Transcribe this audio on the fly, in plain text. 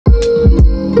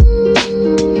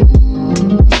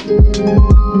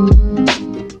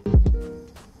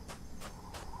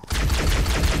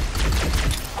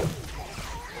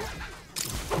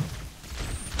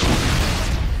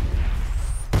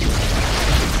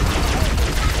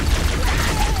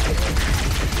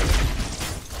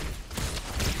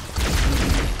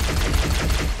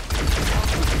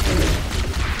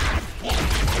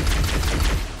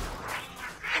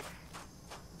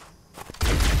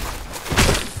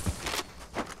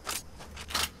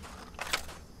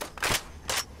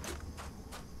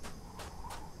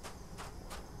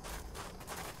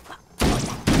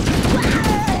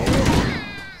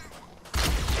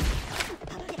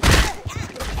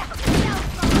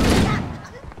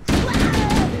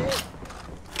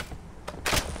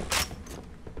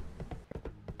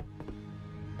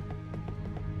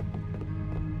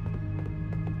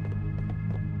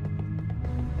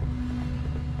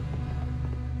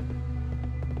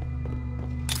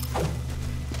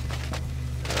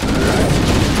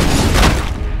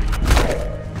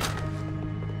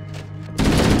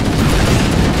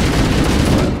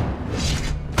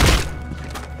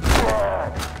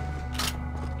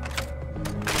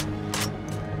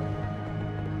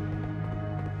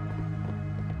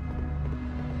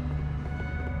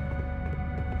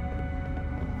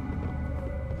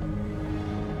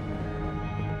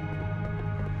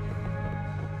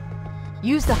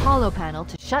Use the holo panel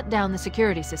to shut down the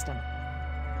security system.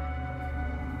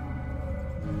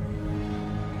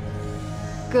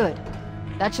 Good.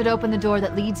 That should open the door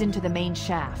that leads into the main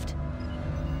shaft.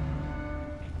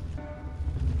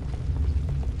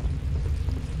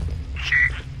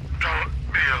 Chief, don't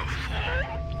be a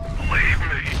fool. Believe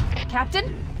me.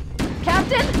 Captain?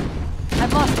 Captain?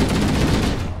 I've lost him.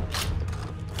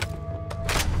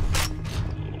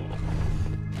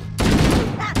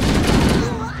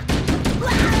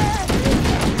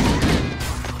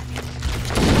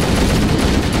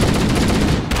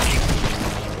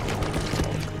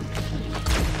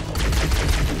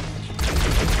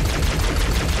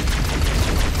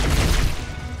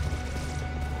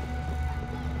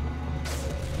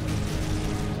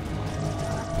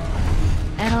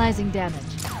 Analyzing damage.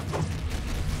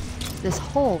 This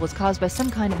hole was caused by some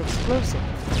kind of explosive.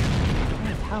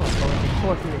 Very powerful if it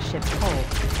tore through the ship's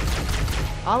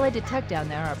hull. All I detect down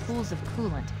there are pools of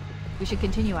coolant. We should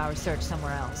continue our search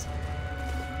somewhere else.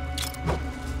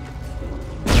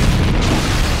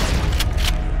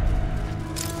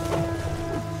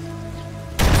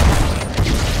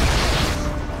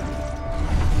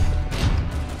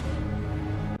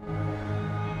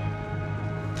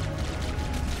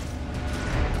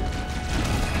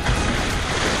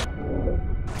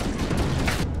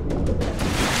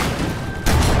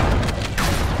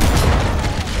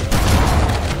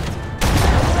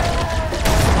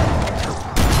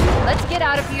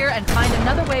 And find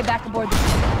another way back aboard the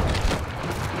ship.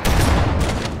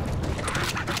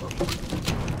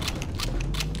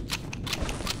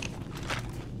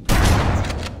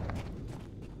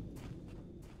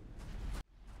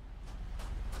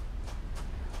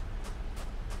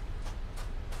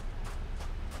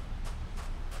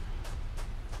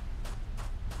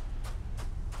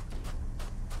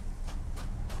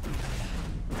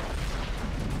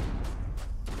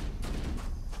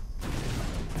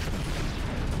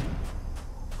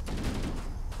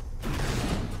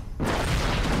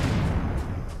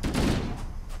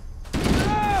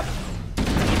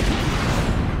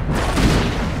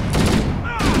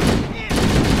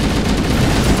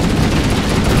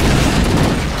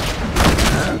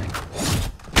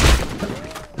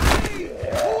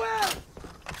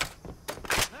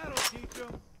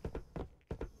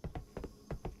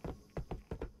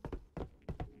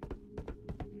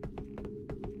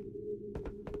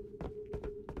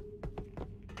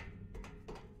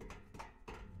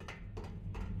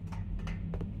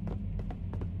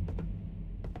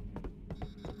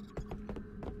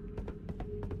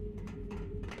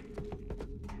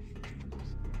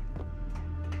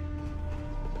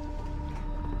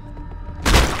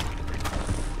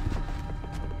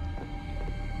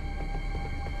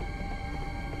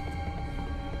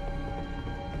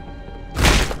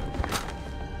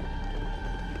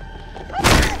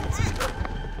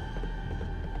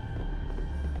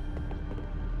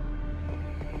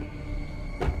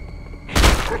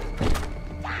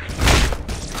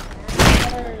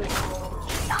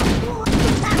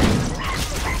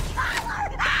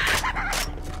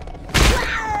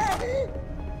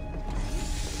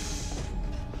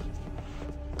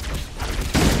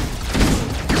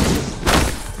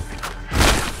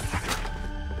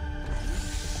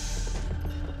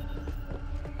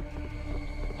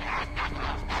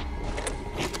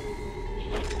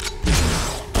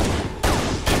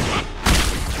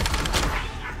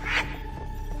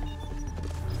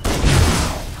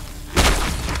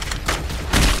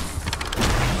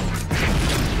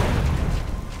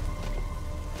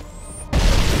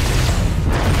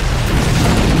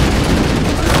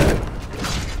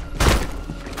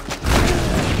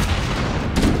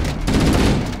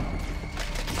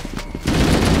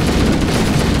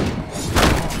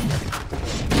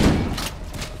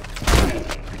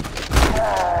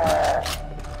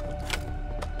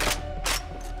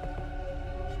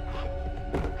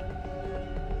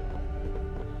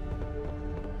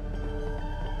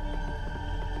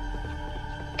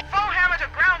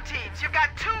 You've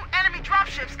got 2 enemy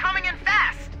dropships coming in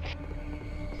fast!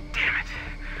 Damn it.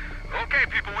 Okay,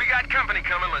 people, we got company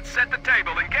coming. Let's set the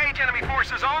table. Engage enemy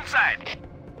forces on site.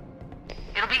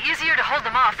 It'll be easier to hold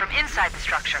them off from inside the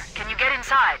structure. Can you get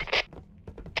inside?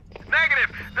 Negative!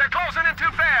 They're closing in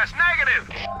too fast! Negative!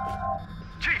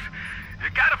 Chief, you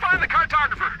gotta find the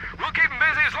cartographer. We'll keep him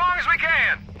busy as long as we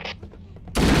can.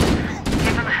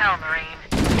 Give him hell, Marine.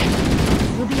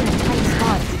 We'll be in a tight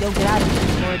spot if we don't get out of here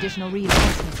before additional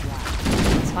reinforcements arrive.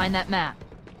 Let's find that map.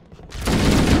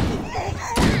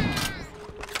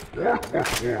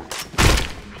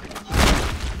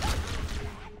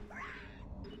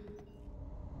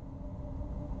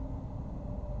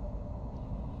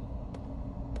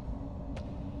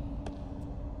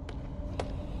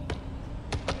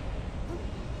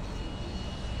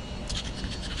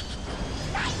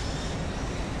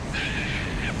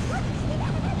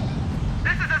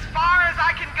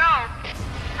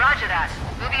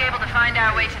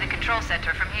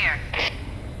 center from here.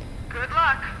 Good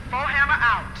luck. Full hammer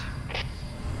out.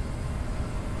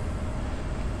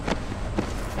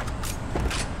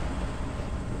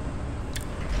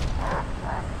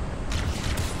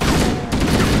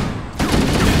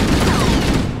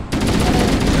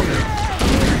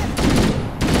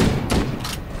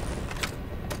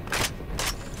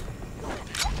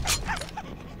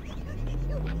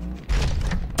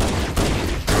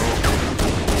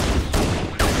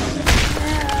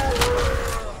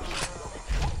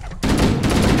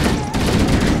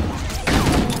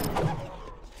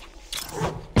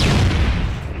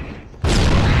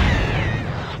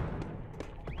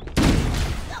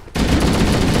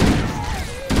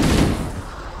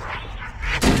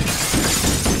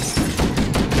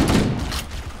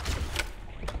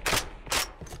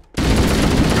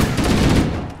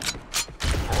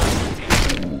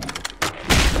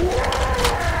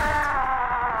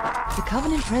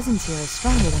 Covenant presence here is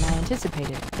stronger than I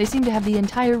anticipated. They seem to have the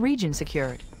entire region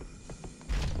secured.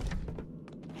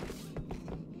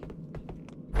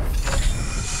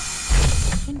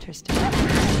 Interesting.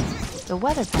 The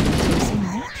weather patterns here seem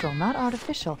natural, not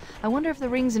artificial. I wonder if the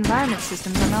ring's environment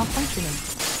systems are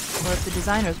malfunctioning, or if the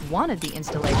designers wanted the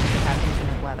installation to have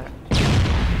infinite weather.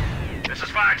 This is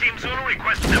Fire Team Zulu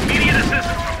requesting immediate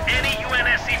assistance from any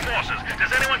UNSC forces.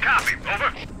 Does anyone copy?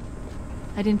 Over.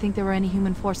 I didn't think there were any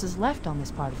human forces left on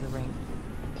this part of the ring.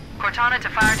 Cortana to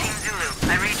Fire Team Zulu.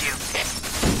 I read you.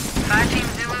 Fire Team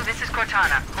Zulu, this is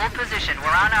Cortana. Hold position. We're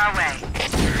on our way.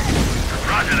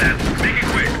 Roger that. Make it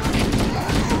quick.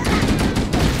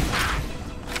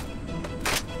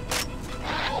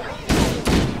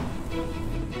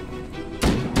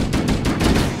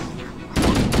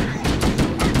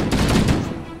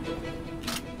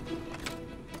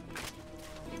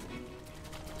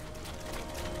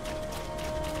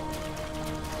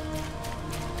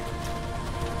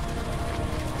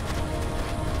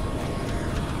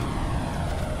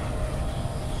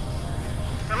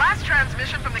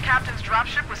 Transmission from the captain's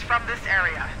dropship was from this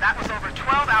area. That was over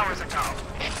 12 hours ago.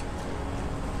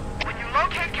 When you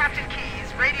locate Captain Keyes,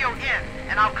 radio in,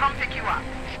 and I'll come pick you up.